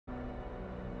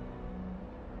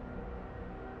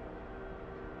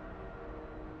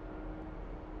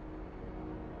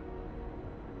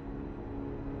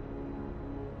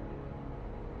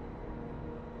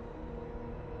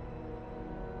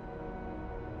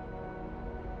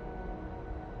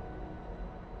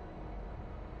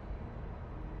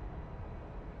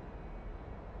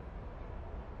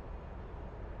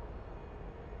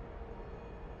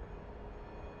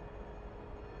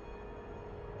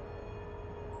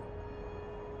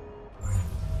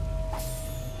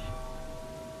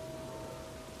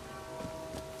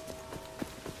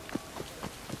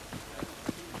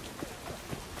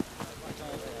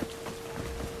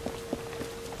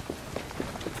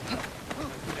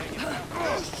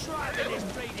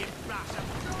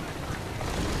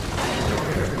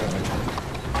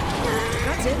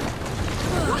That's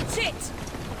it. Watch it!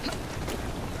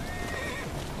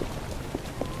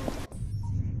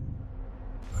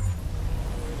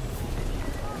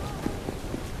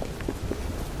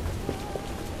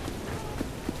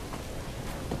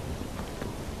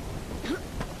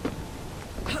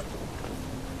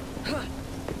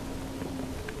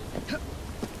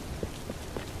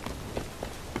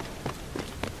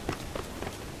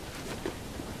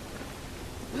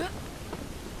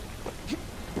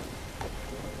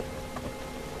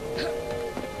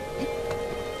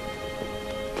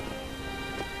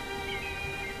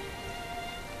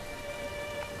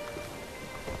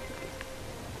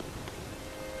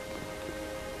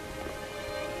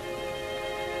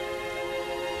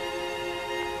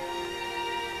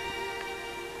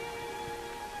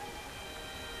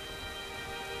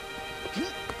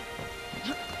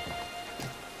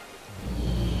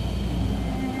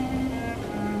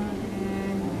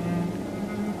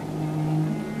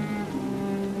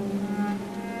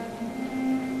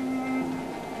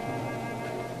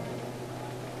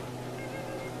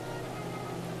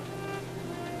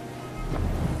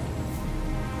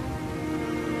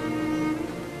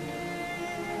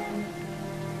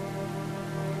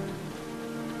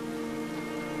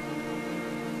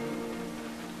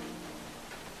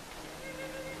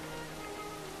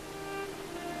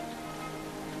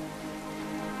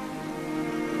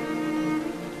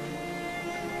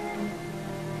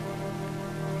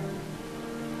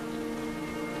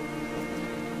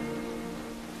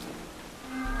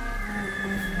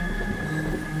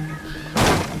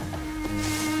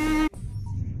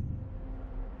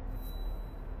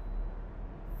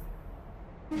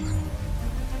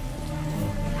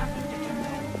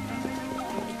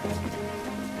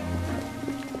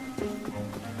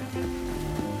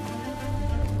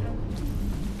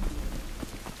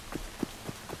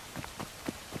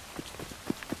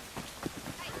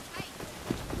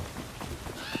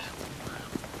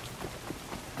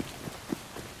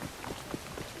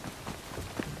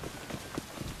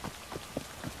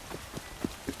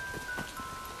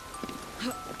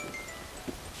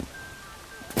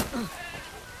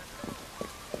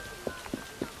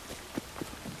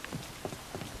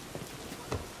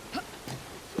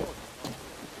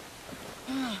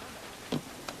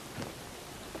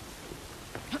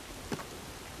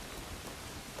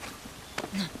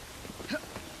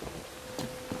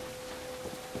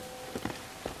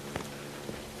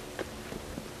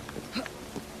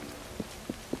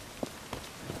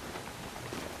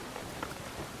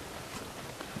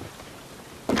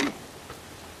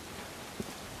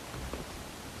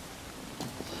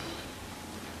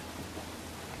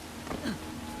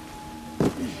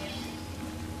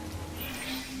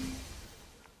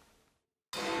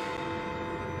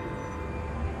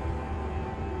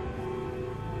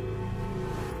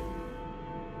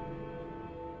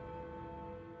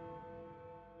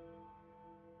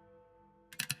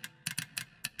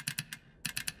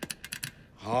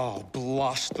 Oh,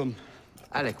 blast them.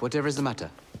 Alec, whatever is the matter?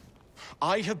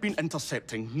 I have been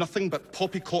intercepting nothing but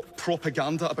poppycock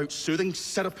propaganda about soothing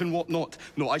syrup and whatnot.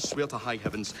 No, I swear to high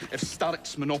heavens, if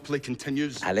Starrick's monopoly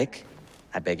continues... Alec,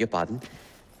 I beg your pardon.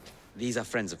 These are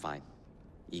friends of mine.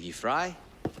 Evie Fry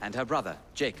and her brother,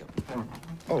 Jacob.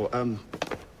 Oh,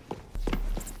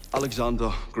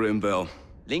 Alexander Graham Bell.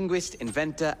 Linguist,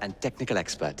 inventor, and technical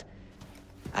expert.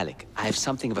 Alec, I have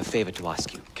something of a favor to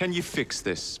ask you. Can you fix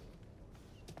this?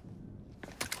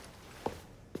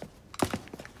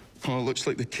 Oh, looks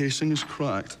like the casing is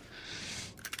cracked.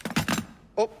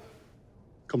 Oh,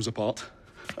 comes apart.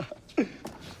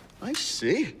 I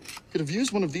see. Could have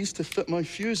used one of these to fit my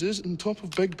fuses on top of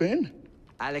Big Ben.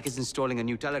 Alec is installing a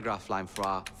new telegraph line for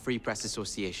our Free Press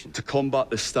Association. To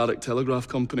combat the Starrick Telegraph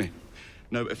Company.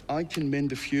 Now, if I can mend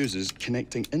the fuses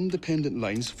connecting independent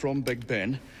lines from Big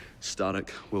Ben, Starrick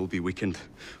will be weakened.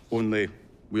 Only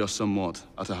we are somewhat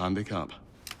at a handicap.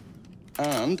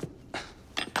 And...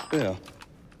 there.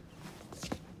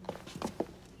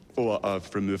 Oh,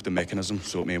 I've removed the mechanism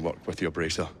so it may work with your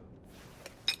bracer.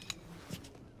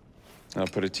 I'll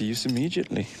put it to use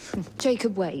immediately.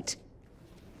 Jacob, wait.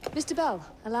 Mr. Bell,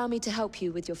 allow me to help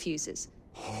you with your fuses.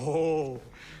 Oh,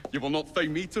 you will not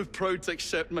find me too proud to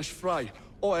accept Miss Fry.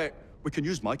 Oh, we can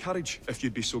use my carriage, if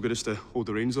you'd be so good as to hold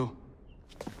the reins, though.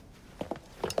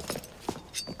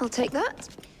 I'll take that.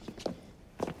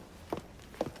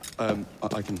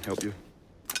 I can help you.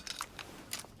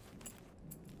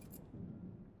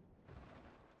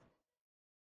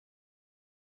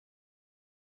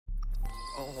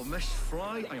 Oh, Miss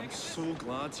Fry, I am so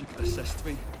glad you could assist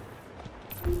me.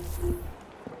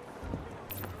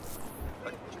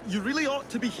 You really ought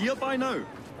to be here by now.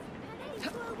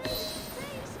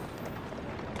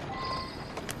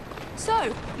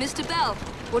 So, Mr. Bell,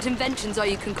 what inventions are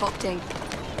you concocting?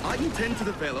 I intend to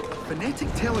develop a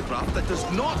phonetic telegraph that does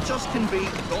not just convey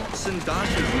dots and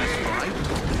dashes, Miss Fry,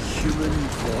 but the human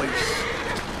voice.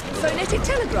 Phonetic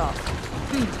telegraph?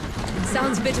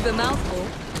 Sounds a bit of a mouthful.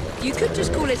 You could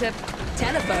just call it a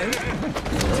telephone.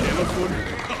 Telephone?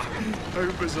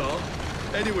 How bizarre.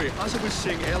 Anyway, as I was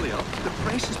saying earlier, the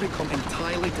press has become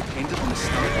entirely dependent on the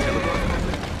Standard Telegraph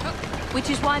Company. Which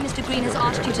is why Mr. Green has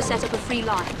asked you to set up a free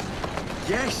line.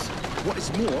 Yes. What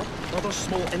is more, other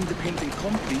small independent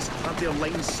companies have their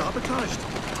lines sabotaged,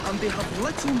 and they have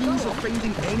little means of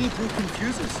finding any broken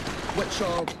fuses, which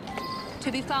are...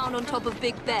 To be found on top of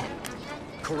Big Ben.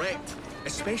 correct,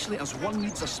 especially as one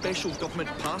needs a special government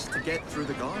pass to get through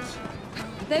the guards.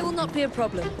 They will not be a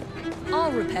problem.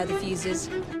 I'll repair the fuses.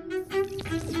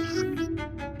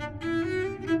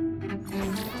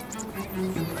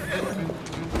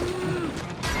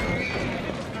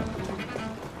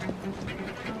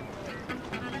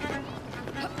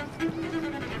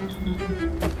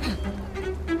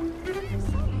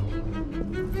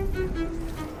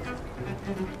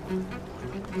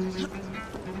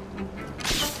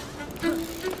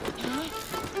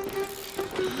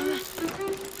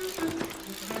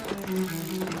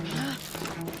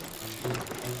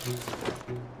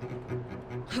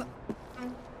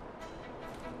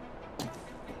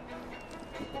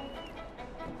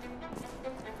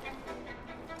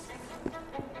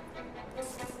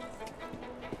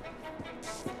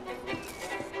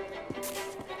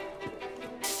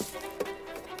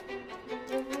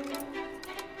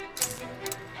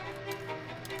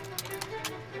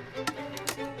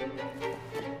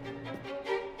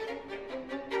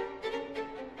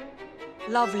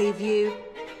 Lovely view.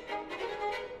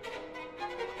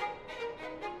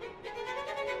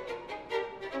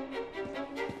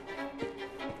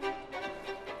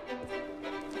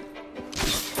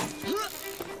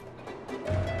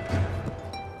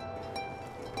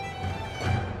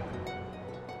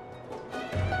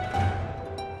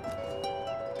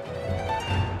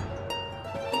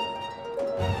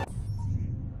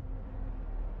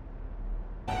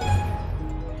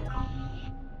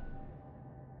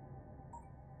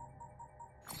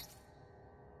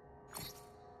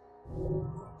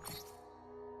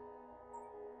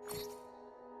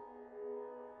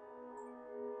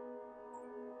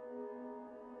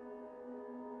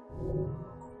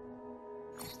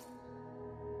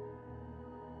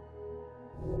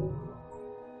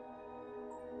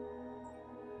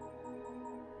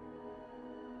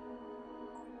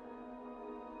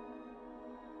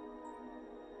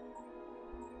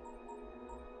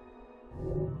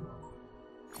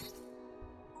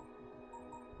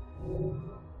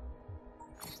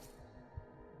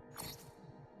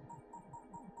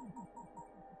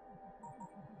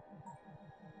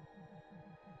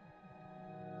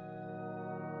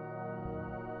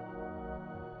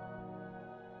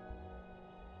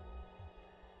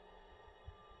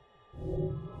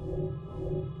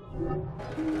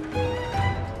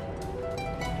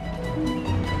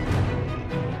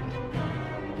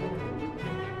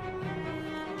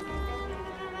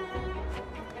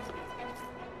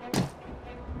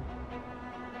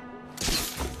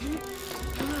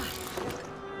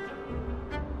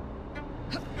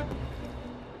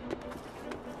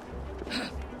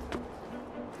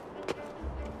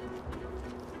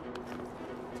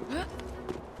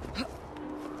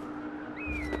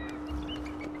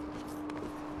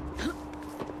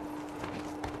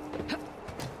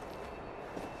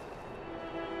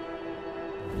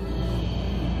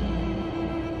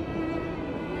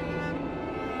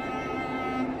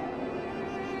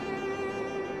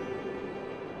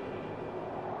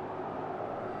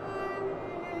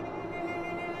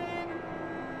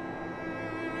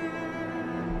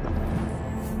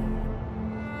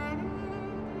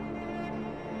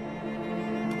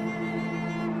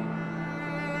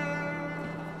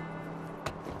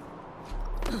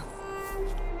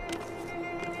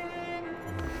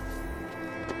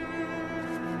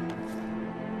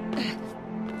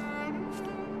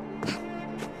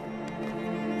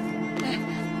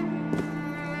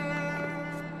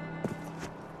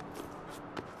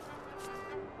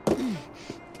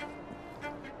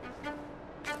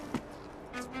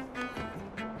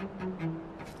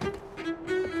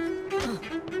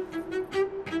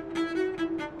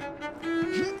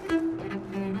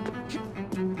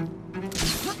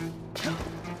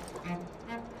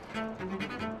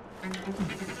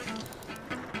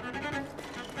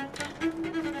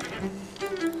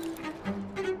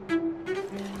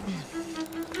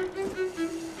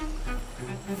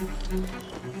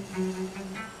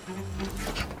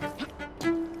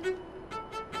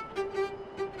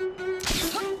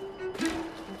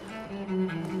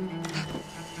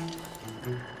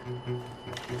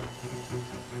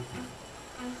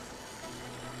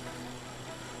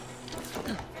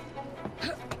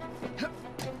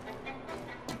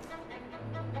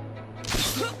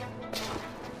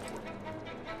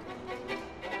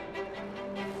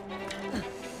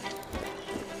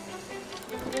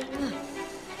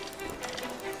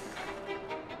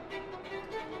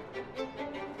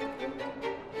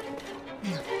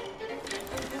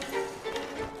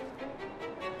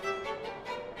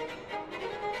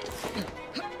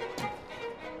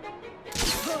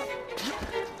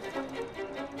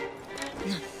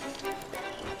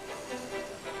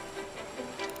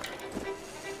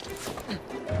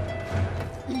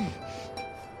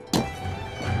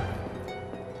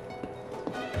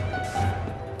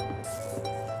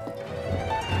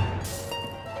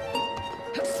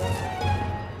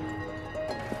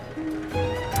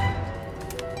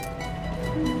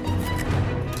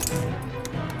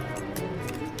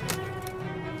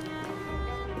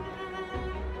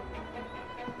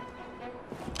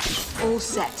 All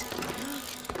set.